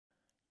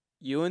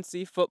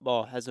UNC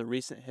football has a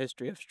recent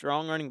history of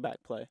strong running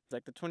back play,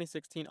 like the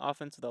 2016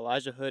 offense with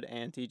Elijah Hood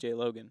and TJ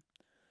Logan.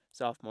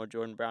 Sophomore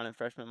Jordan Brown and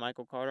freshman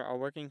Michael Carter are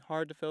working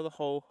hard to fill the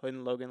hole Hood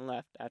and Logan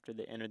left after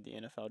they entered the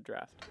NFL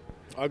draft.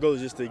 Our goal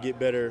is just to get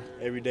better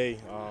every day.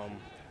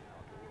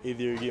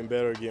 Either you're getting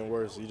better or getting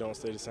worse. You don't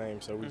stay the same,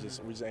 so we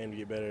just aim to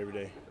get better every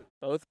day.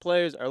 Both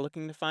players are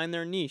looking to find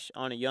their niche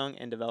on a young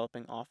and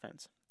developing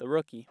offense. The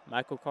rookie,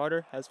 Michael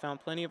Carter, has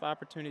found plenty of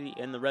opportunity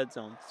in the red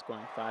zone,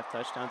 scoring 5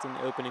 touchdowns in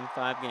the opening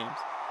 5 games,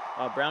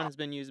 while Brown has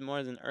been used more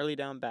as an early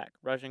down back,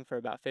 rushing for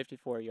about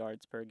 54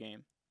 yards per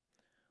game.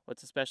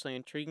 What's especially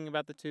intriguing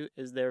about the two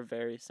is they're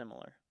very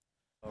similar.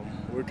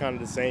 We're kind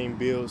of the same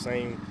build,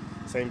 same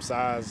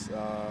size.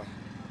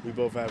 We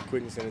both have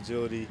quickness and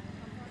agility,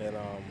 and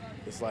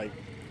it's like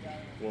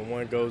when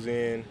one goes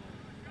in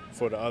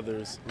for the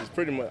others, it's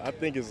pretty much, I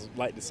think it's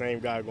like the same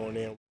guy going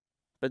in.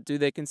 But do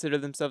they consider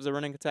themselves a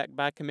running attack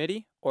by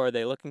committee, or are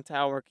they looking to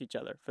outwork each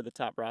other for the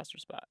top roster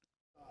spot?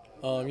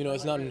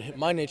 It's not in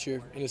my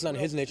nature, and it's not in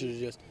his nature to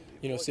just,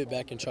 sit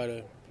back and try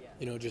to,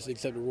 just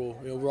accept the role.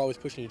 We're always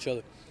pushing each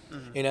other.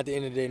 And at the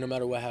end of the day, no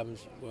matter what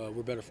happens,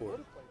 we're better for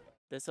it.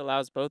 This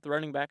allows both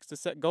running backs to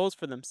set goals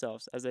for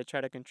themselves as they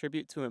try to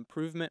contribute to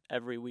improvement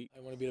every week.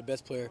 I want to be the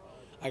best player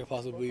I could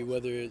possibly be,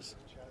 whether it's,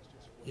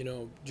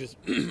 just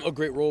a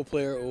great role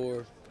player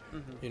or,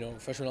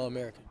 freshman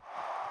All-American.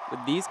 With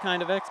these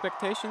kind of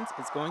expectations,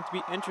 it's going to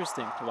be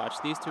interesting to watch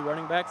these two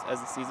running backs as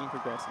the season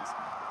progresses.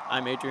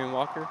 I'm Adrian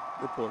Walker,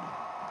 reporting.